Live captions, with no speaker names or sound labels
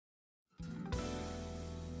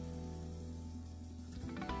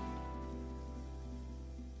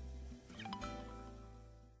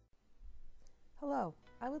Hello,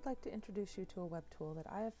 I would like to introduce you to a web tool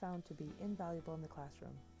that I have found to be invaluable in the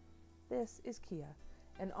classroom. This is Quia,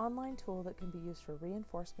 an online tool that can be used for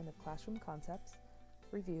reinforcement of classroom concepts,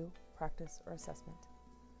 review, practice, or assessment.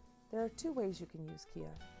 There are two ways you can use Quia.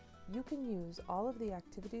 You can use all of the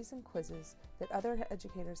activities and quizzes that other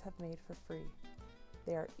educators have made for free.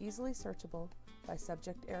 They are easily searchable by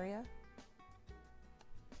subject area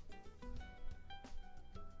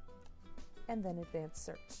and then advanced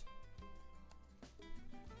search.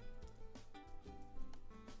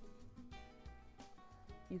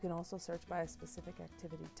 You can also search by a specific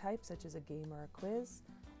activity type, such as a game or a quiz,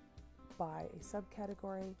 by a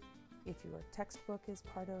subcategory, if your textbook is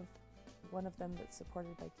part of one of them that's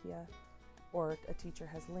supported by Quia, or a teacher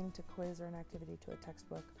has linked a quiz or an activity to a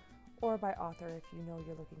textbook, or by author if you know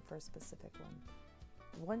you're looking for a specific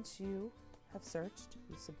one. Once you have searched,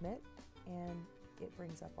 you submit, and it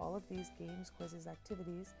brings up all of these games, quizzes,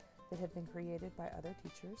 activities that have been created by other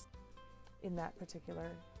teachers in that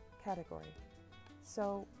particular category.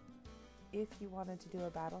 So if you wanted to do a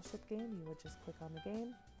battleship game, you would just click on the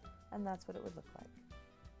game, and that's what it would look like.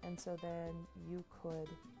 And so then you could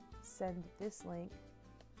send this link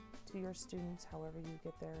to your students, however you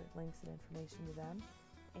get their links and information to them,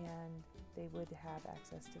 and they would have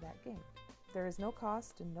access to that game. There is no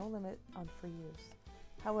cost and no limit on free use.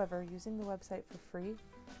 However, using the website for free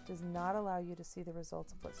does not allow you to see the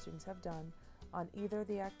results of what students have done on either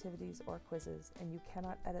the activities or quizzes, and you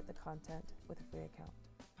cannot edit the content with a free account.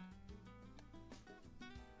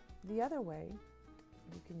 The other way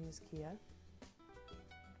you can use Quia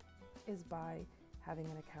is by having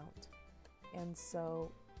an account. And so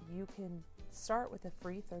you can start with a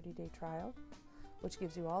free 30-day trial, which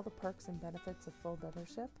gives you all the perks and benefits of full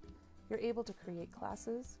membership. You're able to create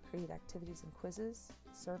classes, create activities and quizzes,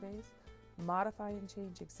 surveys, modify and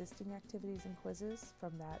change existing activities and quizzes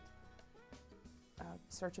from that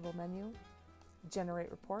searchable menu,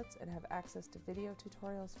 generate reports, and have access to video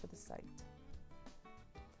tutorials for the site.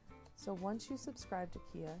 So once you subscribe to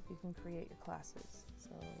Quia, you can create your classes.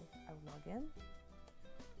 So I will log in.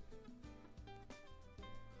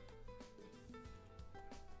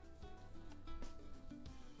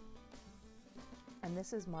 And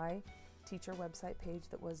this is my teacher website page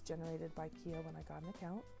that was generated by Quia when I got an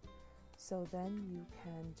account. So then you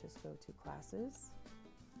can just go to classes,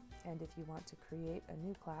 and if you want to create a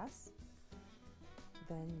new class,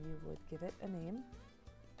 then you would give it a name.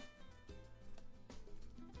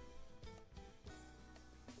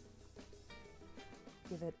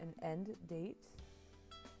 Give it an end date,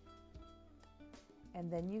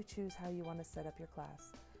 and then you choose how you want to set up your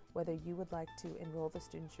class, whether you would like to enroll the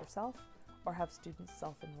students yourself or have students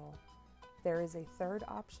self-enroll. There is a third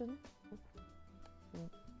option,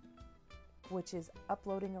 which is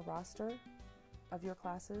uploading a roster of your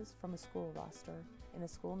classes from a school roster in a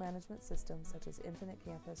school management system such as Infinite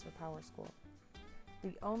Campus or PowerSchool.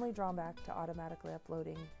 The only drawback to automatically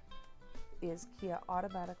uploading is Quia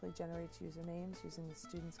automatically generates usernames using the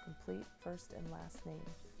student's complete first and last name.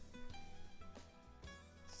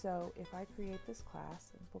 So if I create this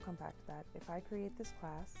class, and we'll come back to that, if I create this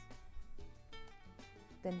class,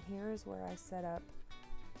 then here is where I set up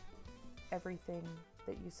everything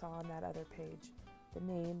that you saw on that other page. The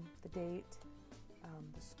name, the date,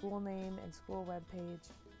 the school name and school web page,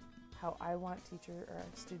 how I want teacher or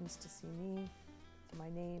students to see me, so my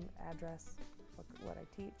name, address, what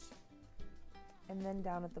I teach. And then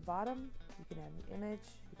down at the bottom, you can add an image,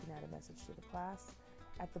 you can add a message to the class.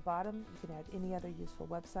 At the bottom, you can add any other useful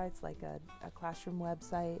websites like a classroom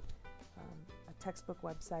website, a textbook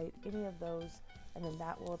website, any of those, and then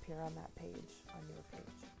that will appear on that page, on your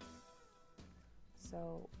page.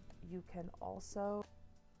 So you can also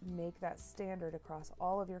make that standard across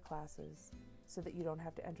all of your classes so that you don't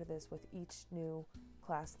have to enter this with each new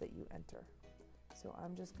class that you enter. So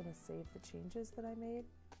I'm just going to save the changes that I made.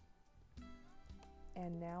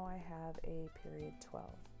 And now I have a period 12.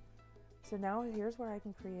 So now here's where I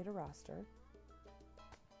can create a roster.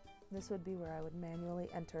 This would be where I would manually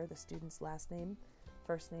enter the student's last name,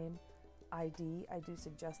 first name, ID. I do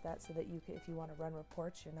suggest that so that you can, if you want to run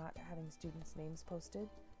reports, you're not having students' names posted.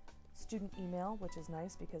 Student email, which is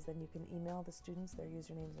nice because then you can email the students their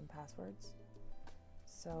usernames and passwords.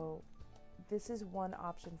 So this is one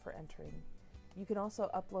option for entering. You can also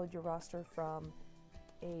upload your roster from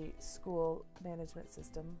a school management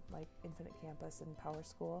system like Infinite Campus and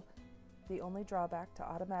PowerSchool. The only drawback to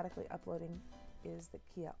automatically uploading is that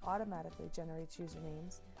Quia automatically generates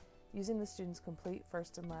usernames using the student's complete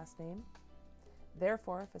first and last name.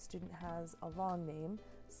 Therefore, if a student has a long name,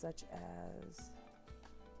 such as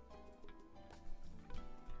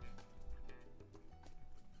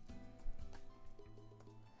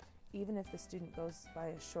even if the student goes by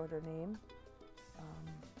a shorter name,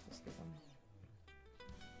 just give them,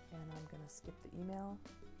 and I'm going to skip the email,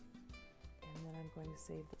 and then I'm going to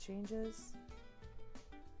save the changes.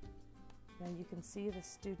 Now you can see the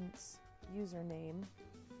student's username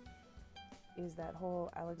is that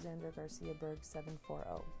whole Alexander Garcia Berg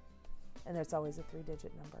 740, and there's always a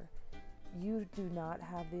 3-digit number. You do not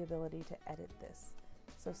have the ability to edit this.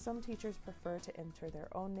 So some teachers prefer to enter their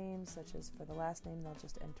own names, such as for the last name, they'll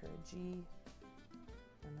just enter a G,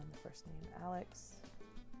 and then the first name, Alex.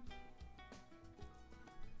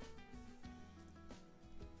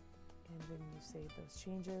 And when you save those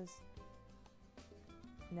changes,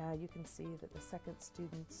 now you can see that the second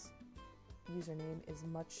student's username is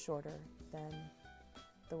much shorter than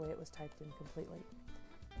the way it was typed in completely.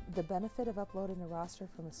 The benefit of uploading a roster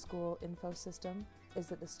from a school info system is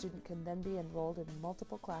that the student can then be enrolled in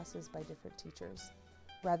multiple classes by different teachers,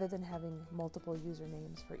 rather than having multiple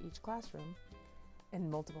usernames for each classroom and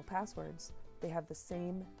multiple passwords. They have the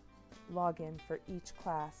same login for each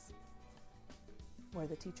class where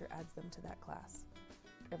the teacher adds them to that class.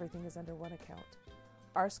 Everything is under one account.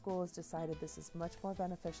 Our school has decided this is much more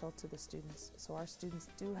beneficial to the students, so our students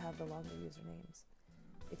do have the longer usernames.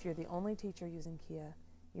 If you're the only teacher using Quia,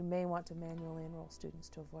 you may want to manually enroll students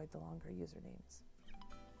to avoid the longer usernames.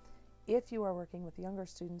 If you are working with younger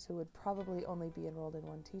students who would probably only be enrolled in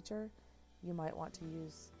one teacher, you might want to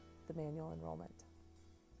use the manual enrollment.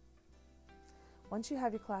 Once you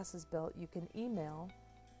have your classes built, you can email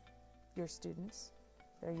your students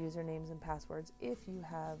their usernames and passwords if you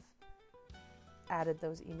have added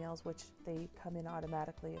those emails, which they come in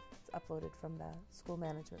automatically if it's uploaded from the school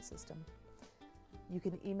management system. You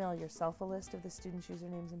can email yourself a list of the students'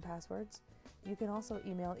 usernames and passwords. You can also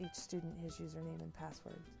email each student his username and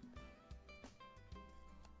password.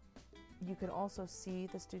 You can also see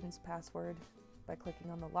the student's password by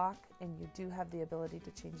clicking on the lock, and you do have the ability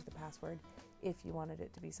to change the password if you wanted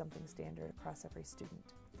it to be something standard across every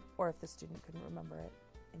student, or if the student couldn't remember it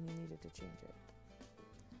and you needed to change it.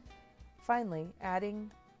 Finally, adding,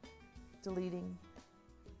 deleting,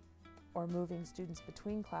 or moving students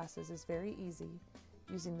between classes is very easy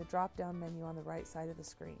using the drop-down menu on the right side of the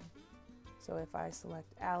screen. So if I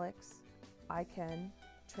select Alex, I can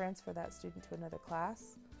transfer that student to another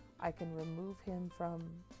class. I can remove him from,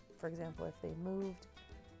 for example, if they moved,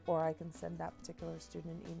 or I can send that particular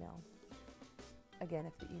student an email. Again,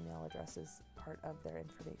 if the email address is part of their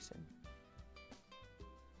information.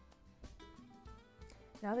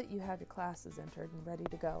 Now that you have your classes entered and ready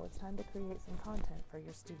to go, it's time to create some content for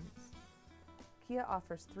your students. Quia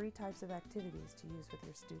offers 3 types of activities to use with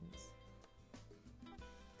your students.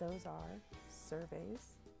 Those are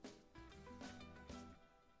surveys,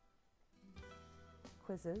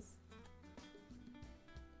 quizzes,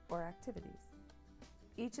 or activities.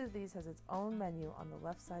 Each of these has its own menu on the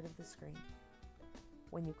left side of the screen.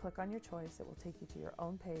 When you click on your choice, it will take you to your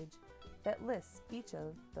own page that lists each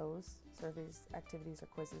of those surveys, activities, or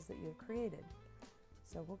quizzes that you have created.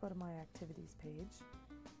 So we'll go to my activities page,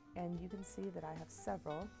 and you can see that I have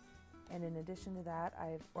several, and in addition to that,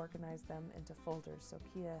 I've organized them into folders. So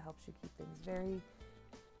Quia helps you keep things very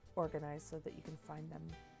organized so that you can find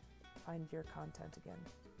your content again.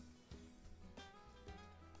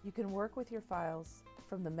 You can work with your files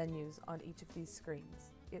from the menus on each of these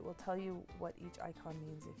screens. It will tell you what each icon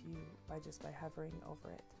means just by hovering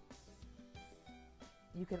over it.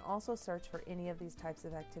 You can also search for any of these types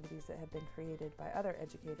of activities that have been created by other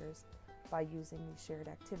educators by using the Shared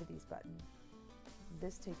Activities button.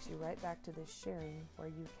 This takes you right back to this sharing where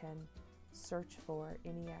you can search for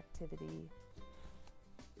any activity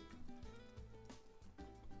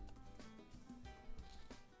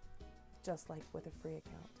just like with a free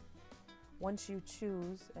account. Once you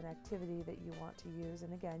choose an activity that you want to use,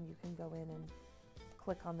 and again, you can go in and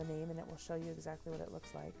click on the name and it will show you exactly what it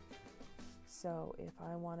looks like. So if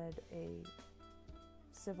I wanted a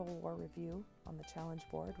Civil War review on the challenge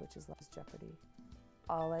board, which is Jeopardy,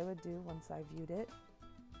 all I would do once I viewed it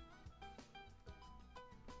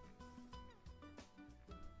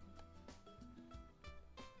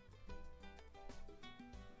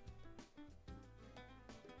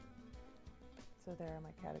so there are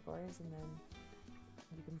my categories, and then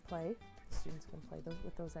you can play, the students can play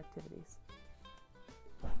with those activities.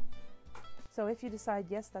 So if you decide,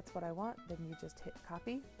 yes, that's what I want, then you just hit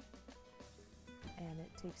copy, and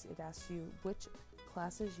it asks you which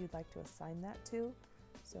classes you'd like to assign that to.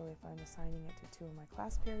 So if I'm assigning it to 2 of my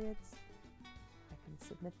class periods, I can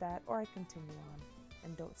submit that, or I continue on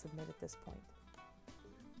and don't submit at this point.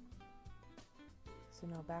 So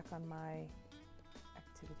now back on my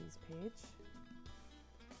activities page.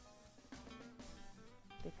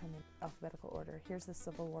 They come in alphabetical order. Here's the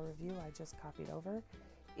Civil War review I just copied over.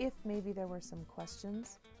 If maybe there were some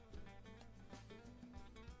questions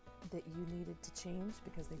that you needed to change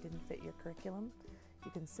because they didn't fit your curriculum,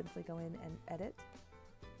 you can simply go in and edit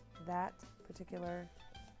that particular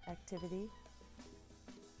activity.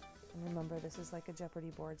 And remember, this is like a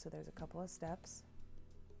Jeopardy board, so there's a couple of steps.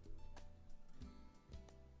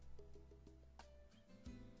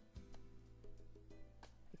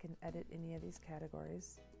 You can edit any of these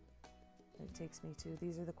categories. And it takes me to,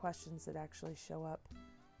 these are the questions that actually show up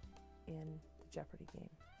in the Jeopardy game.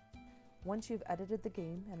 Once you've edited the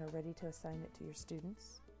game and are ready to assign it to your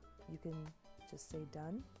students, you can just say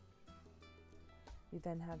done. You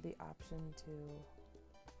then have the option to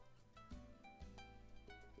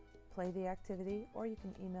play the activity, or you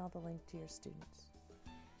can email the link to your students.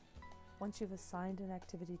 Once you've assigned an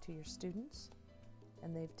activity to your students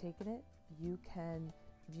and they've taken it, you can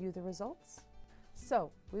view the results.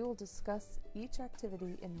 So we will discuss each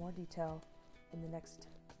activity in more detail in the next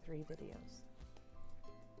 3 videos.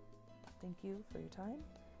 Thank you for your time,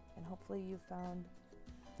 and hopefully you found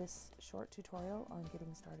this short tutorial on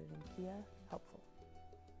getting started in Quia